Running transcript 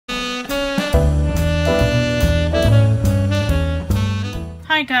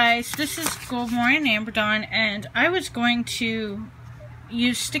Hi guys, this is Gold Morning Amber Dawn, and I was going to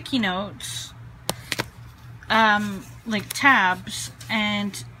use sticky notes, like tabs,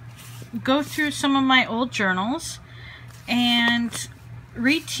 and go through some of my old journals and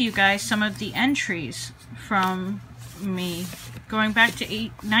read to you guys some of the entries from me going back to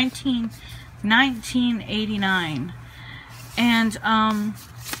 1989. And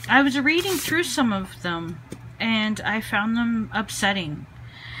I was reading through some of them and I found them upsetting.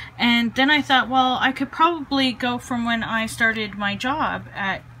 And then I thought, well, I could probably go from when I started my job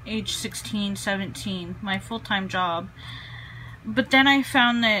at age 16, 17, my full-time job. But then I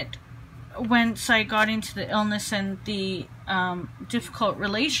found that once I got into the illness and the difficult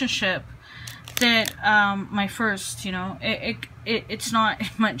relationship, that my first, it's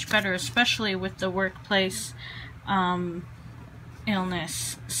not much better, especially with the workplace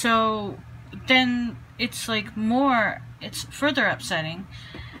illness. So then it's like it's further upsetting.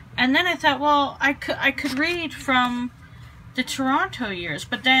 And then I thought, well, I could read from the Toronto years,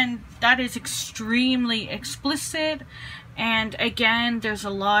 but then that is extremely explicit, and again, there's a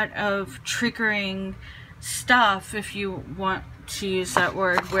lot of triggering stuff, if you want to use that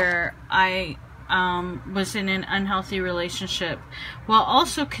word, where I was in an unhealthy relationship while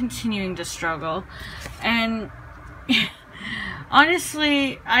also continuing to struggle. And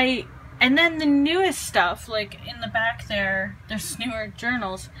honestly, and then the newest stuff, like in the back there's newer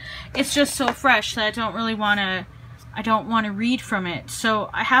journals. It's just so fresh that I don't want to read from it.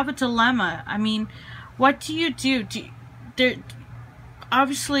 So I have a dilemma. I mean, what do you do?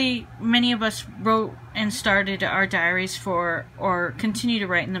 Obviously, many of us wrote and started our diaries for, or continue to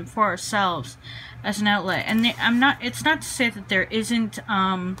write in them for ourselves as an outlet. And it's not to say that there isn't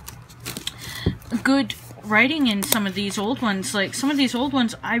good writing in some of these old ones. Like some of these old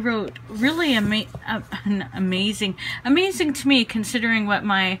ones I wrote really amazing to me, considering what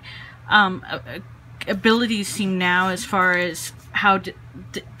my abilities seem now as far as how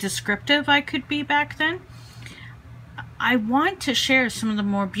descriptive I could be back then. I want to share some of the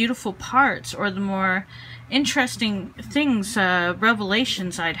more beautiful parts, or the more interesting things,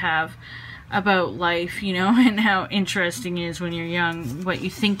 revelations I'd have about life, and how interesting it is when you're young, what you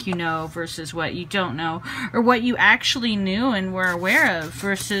think you know versus what you don't know, or what you actually knew and were aware of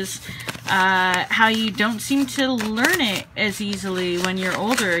versus how you don't seem to learn it as easily when you're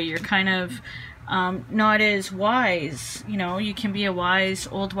older. You're kind of not as wise. You can be a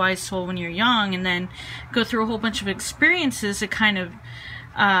old wise soul when you're young, and then go through a whole bunch of experiences that kind of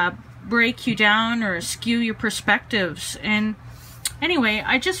break you down or skew your perspectives. And anyway,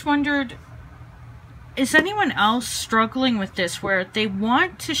 I just wondered, is anyone else struggling with this, where they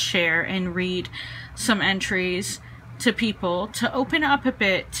want to share and read some entries to people, to open up a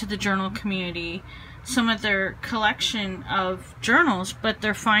bit to the journal community, some of their collection of journals, but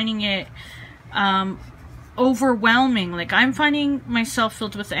they're finding it overwhelming? Like, I'm finding myself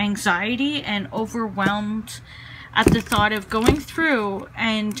filled with anxiety and overwhelmed at the thought of going through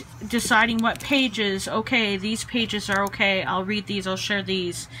and deciding what pages, okay, these pages are okay, I'll read these, I'll share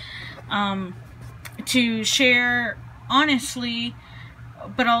these, to share honestly,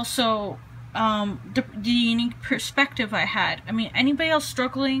 but also the unique perspective I had. I mean, anybody else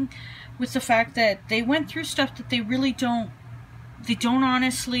struggling with the fact that they went through stuff that they really don't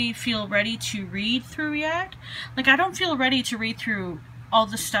honestly feel ready to read through yet? Like, I don't feel ready to read through all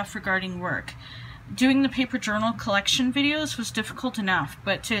the stuff regarding work. Doing the paper journal collection videos was difficult enough,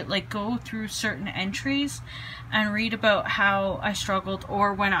 but to like go through certain entries and read about how I struggled,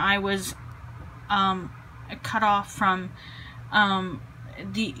 or when I was cut off from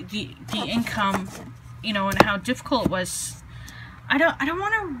the income, and how difficult it was. I don't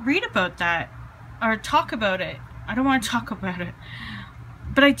want to read about that or talk about it. I don't want to talk about it,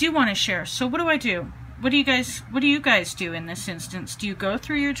 but I do want to share. So what do I do? What do you guys do in this instance? Do you go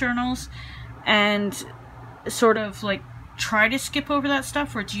through your journals and sort of like try to skip over that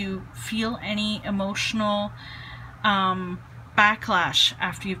stuff, or do you feel any emotional backlash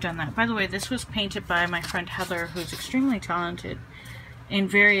after you've done that? By the way, this was painted by my friend Heather, who's extremely talented in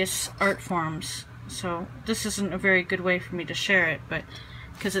various art forms. So this isn't a very good way for me to share it, but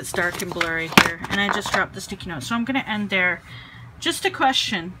because it's dark and blurry here, and I just dropped the sticky note. So I'm going to end there. Just a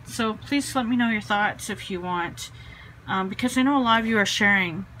question, so please let me know your thoughts if you want, because I know a lot of you are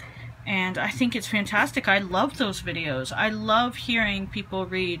sharing, and I think it's fantastic. I love those videos. I love hearing people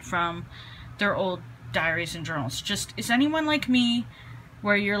read from their old diaries and journals. Just, is anyone like me,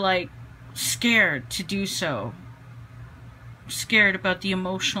 where you're like scared to do so? Scared about the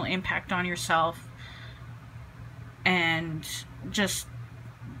emotional impact on yourself, and just,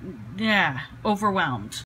 yeah, overwhelmed.